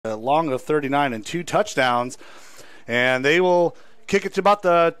long of 39 and 2 touchdowns. And they will kick it to about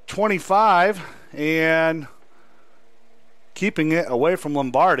the 25 and keeping it away from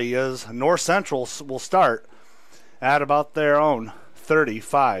Lombardi as North Central will start at about their own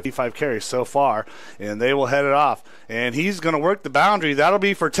 35 carries so far, and they will head it off. And he's going to work the boundary. That'll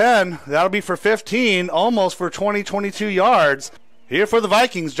be for 10. That'll be for 15, almost for 22 yards. Here for the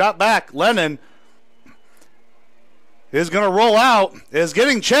Vikings, drop back. Lennon is going to roll out, is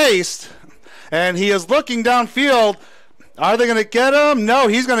getting chased, and he is looking downfield. Are they going to get him? No,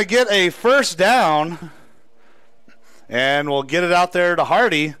 he's going to get a first down, and we'll get it out there to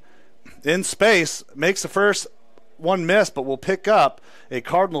Hardy in space. Makes the first one miss, but will pick up a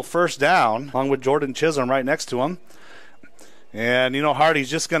Cardinal first down along with Jordan Chisholm right next to him. And, you know, Hardy's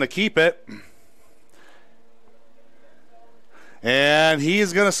just going to keep it. And he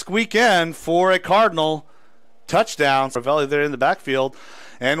is going to squeak in for a Cardinal touchdown. Ravelli there in the backfield.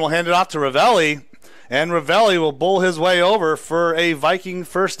 And we'll hand it off to Ravelli. And Ravelli will bowl his way over for a Viking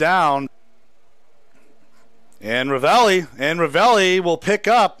first down. And Ravelli will pick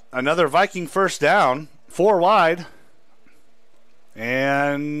up another Viking first down. 4 wide.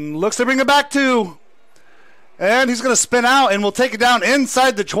 And looks to bring it back to. And he's going to spin out and will take it down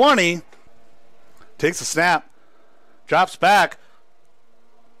inside the 20. Takes a snap. Drops back.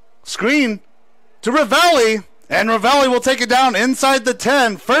 Screen to Ravelli. And Ravelli will take it down inside the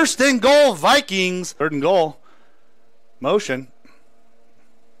 10. First and goal, Vikings. 3rd and goal. Motion.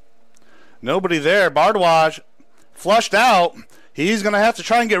 Nobody there. Bardwaj flushed out. He's going to have to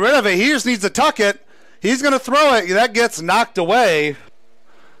try and get rid of it. He just needs to tuck it. He's going to throw it. That gets knocked away.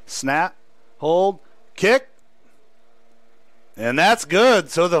 Snap, hold, kick. And that's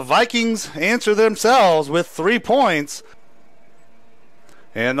good. So the Vikings answer themselves with 3 points.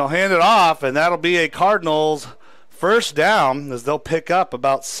 And they'll hand it off, and that'll be a Cardinals first down as they'll pick up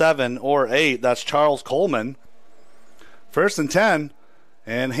about 7 or 8. That's Charles Coleman. 1st and 10.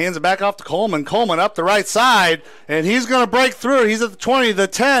 And hands it back off to Coleman. Coleman up the right side, and he's going to break through. He's at the 20, the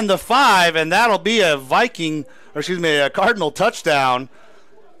 10, the 5, and that'll be a a Cardinal touchdown.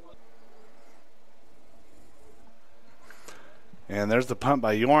 And there's the punt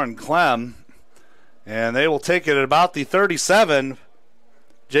by Jorn Clem, and they will take it at about the 37.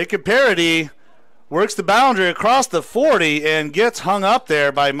 Jacob Parody works the boundary across the 40 and gets hung up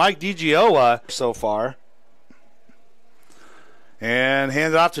there by Mike DiGioia so far. And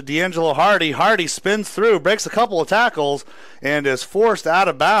hands it off to D'Angelo Hardy. Hardy spins through, breaks a couple of tackles, and is forced out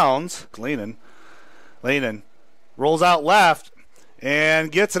of bounds. Leanin rolls out left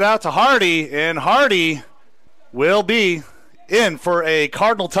and gets it out to Hardy. And Hardy will be in for a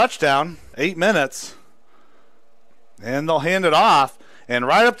Cardinal touchdown. 8 minutes. And they'll hand it off. And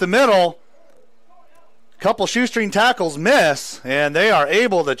right up the middle, couple shoestring tackles miss, and they are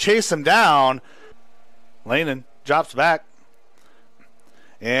able to chase him down. Leanin drops back.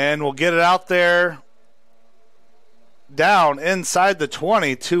 And we'll get it out there down inside the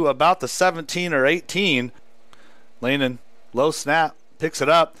 20 to about the 17 or 18. Leanin, low snap, picks it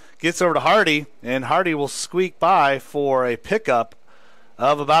up, gets over to Hardy, and Hardy will squeak by for a pickup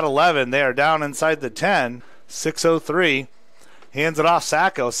of about 11. They are down inside the 10, 6:03. Hands it off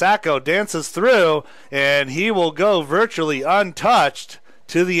Sacco. Sacco dances through, and he will go virtually untouched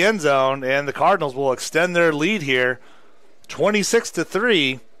to the end zone, and the Cardinals will extend their lead here.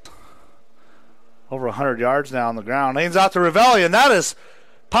 26-3. Over 100 yards now on the ground. Hands out to Ravelli, and that is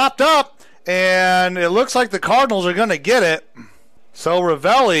popped up, and it looks like the Cardinals are going to get it. So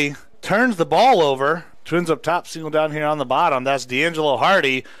Ravelli turns the ball over. Twins up top, single down here on the bottom. That's D'Angelo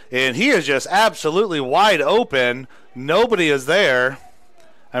Hardy, and he is just absolutely wide open. Nobody is there.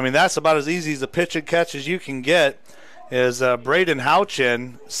 I mean, that's about as easy as a pitch and catch as you can get. Is Braden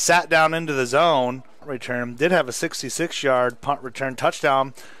Houchin sat down into the zone. Return did have a 66-yard punt return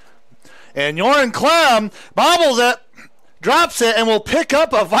touchdown, and Jorn Clem bobbles it, drops it, and will pick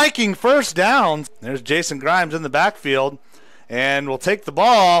up a Viking first down. There's Jason Grimes in the backfield, and will take the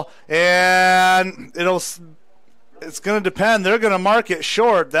ball, and it's going to depend. They're going to mark it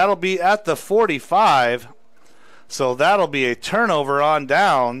short. That'll be at the 45, so that'll be a turnover on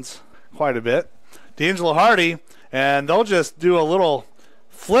downs quite a bit. D'Angelo Hardy, and they'll just do a little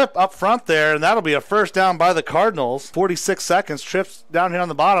flip up front there, and that'll be a first down by the Cardinals. 46 seconds, trips down here on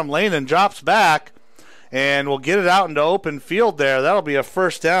the bottom lane and drops back, and we'll get it out into open field there. That'll be a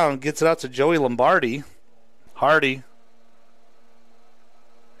first down, gets it out to Joey Lombardi. Hardy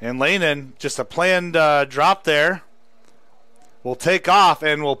and Lanen, just a planned drop there. will take off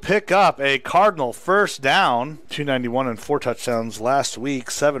and will pick up a Cardinal first down. 291 and 4 touchdowns last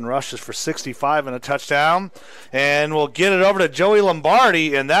week. 7 rushes for 65 and a touchdown. And we'll get it over to Joey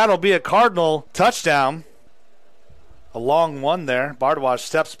Lombardi, and that'll be a Cardinal touchdown. A long one there. Bardwaj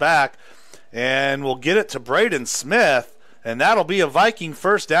steps back, and we'll get it to Braden Smith, and that'll be a Viking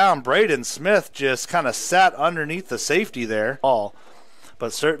first down. Braden Smith just kind of sat underneath the safety there.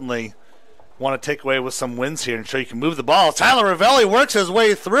 But certainly want to take away with some wins here and show you can move the ball. Tyler Ravelli works his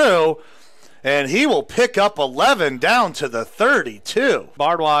way through, and he will pick up 11 down to the 32.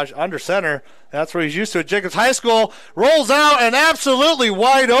 Bardwaj under center. That's where he's used to at Jacobs High School. Rolls out and absolutely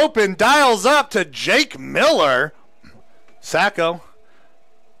wide open. Dials up to Jake Miller. Sacco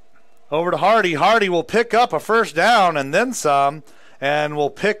over to Hardy. Hardy will pick up a first down and then some, and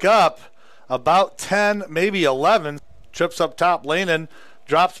will pick up about 10, maybe 11. Trips up top. Lanen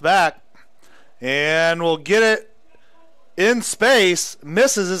drops back, and we'll get it in space.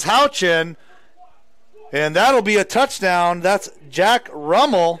 Misses his Houchin, and that'll be a touchdown. That's Jack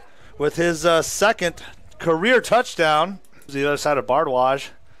Rummel with his second career touchdown. The other side of Bardwaj.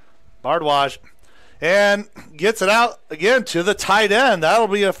 And gets it out again to the tight end. That'll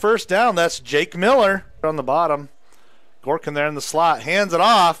be a first down. That's Jake Miller on the bottom. Gorkin there in the slot. Hands it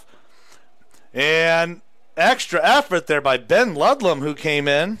off. And extra effort there by Ben Ludlam, who came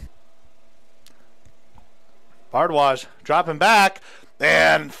in. Bardwaj dropping back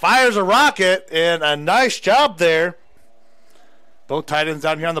and fires a rocket, and a nice job there. Both tight ends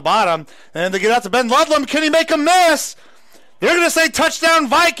down here on the bottom. And they get out to Ben Ludlam. Can he make a miss? They're going to say touchdown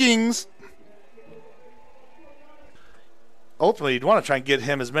Vikings. Ultimately, you'd want to try and get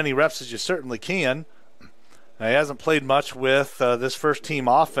him as many reps as you certainly can. Now, he hasn't played much with this first team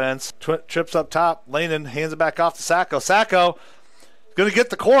offense. Trips up top. Lanen hands it back off to Sacco. Sacco going to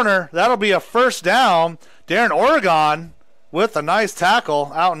get the corner. That'll be a first down. Darren Oregon with a nice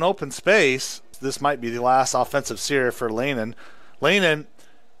tackle out in open space. This might be the last offensive series for Lanen. Lanen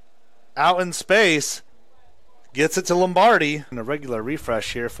out in space. Gets it to Lombardi. In a regular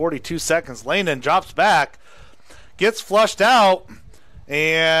refresh here. 42 seconds. Lanen drops back. Gets flushed out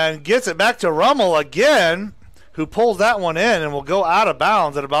and gets it back to Rummel again, who pulls that one in and will go out of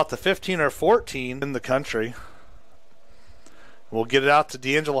bounds at about the 15 or 14 in the country. We'll get it out to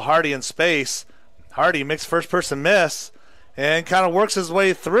D'Angelo Hardy in space. Hardy makes first person miss and kind of works his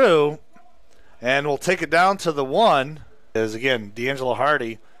way through, and we'll take it down to the 1. Is again D'Angelo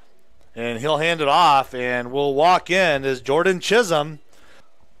Hardy, and he'll hand it off, and we'll walk in as Jordan Chisholm.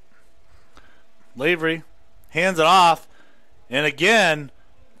 Lavery hands it off, and again,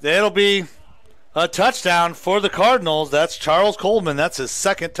 it'll be a touchdown for the Cardinals. That's Charles Coleman. That's his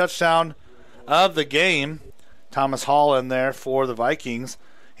second touchdown of the game. Thomas Hall in there for the Vikings.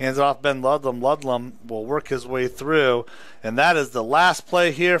 Hands it off Ben Ludlam. Ludlam will work his way through, and that is the last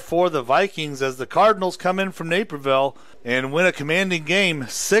play here for the Vikings as the Cardinals come in from Naperville and win a commanding game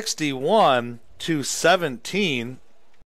 61-17.